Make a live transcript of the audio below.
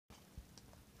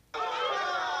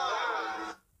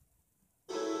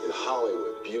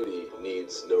Hollywood, beauty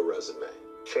needs no resume.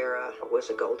 Farrah was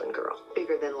a golden girl,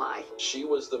 bigger than life. She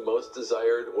was the most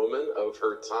desired woman of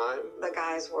her time. The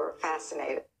guys were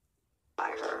fascinated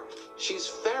by her. She's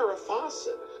Farrah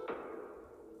Fawcett.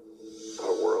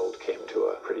 Our world came to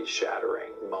a pretty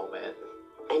shattering moment.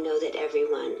 I know that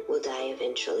everyone will die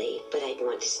eventually, but I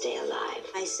want to stay alive.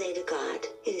 I say to God,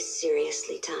 it is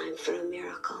seriously time for a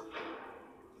miracle.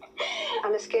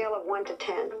 On a scale of 1 to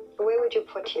 10, where would you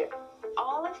put you?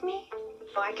 All of me?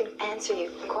 Well, I can answer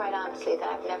you quite honestly that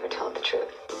I've never told the truth.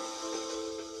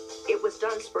 It was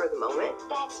done spur of the moment.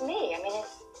 That's me. I mean,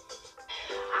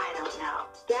 I don't know.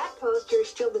 That poster is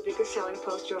still the biggest selling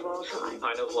poster of all time.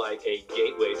 Kind of like a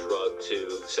gateway drug to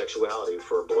sexuality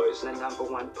for boys. The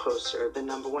 #1 poster, the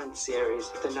 #1 series,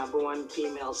 the #1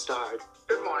 female star.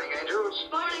 Good morning, angels.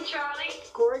 Morning, Charlie.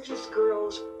 Gorgeous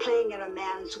girls playing in a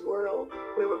man's world.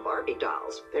 We were Barbie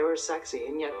dolls. They were sexy,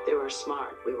 and yet they were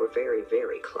smart. We were very,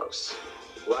 very close.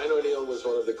 Ryan O'Neal was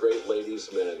one of the great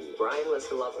ladies' men. Brian was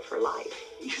the love of her life.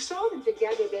 You saw them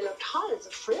together, they looked hot as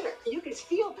a fritter. You could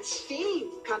feel the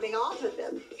steam coming off of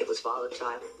them. It was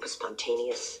volatile, it was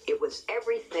spontaneous. It was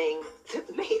everything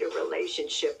that made a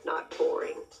relationship not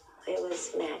boring. It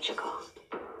was magical.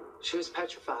 She was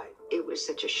petrified. It was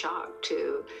such a shock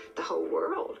to the whole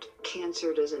world.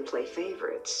 Cancer doesn't play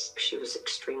favorites. She was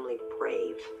extremely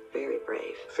brave, very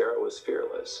brave. Farrah was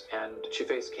fearless, and she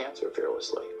faced cancer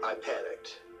fearlessly. I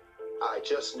panicked. I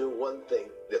just knew one thing,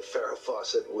 that Farrah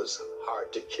Fawcett was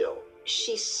hard to kill.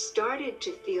 She started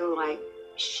to feel like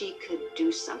she could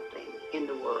do something in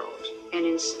the world and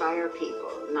inspire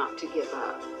people not to give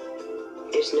up.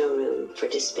 There's no room for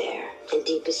despair, and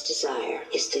deepest desire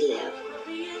is to live.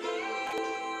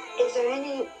 Is there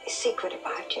any secret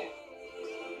about you?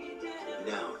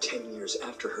 Now, 10 years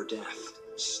after her death,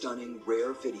 stunning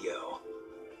rare video,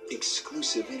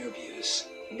 exclusive interviews,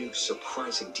 new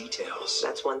surprising details.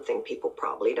 That's one thing people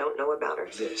probably don't know about her.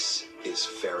 This is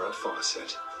Farrah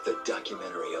Fawcett, the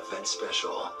documentary event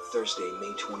special, Thursday,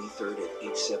 May 23rd at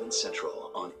 8/7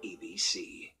 Central on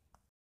ABC.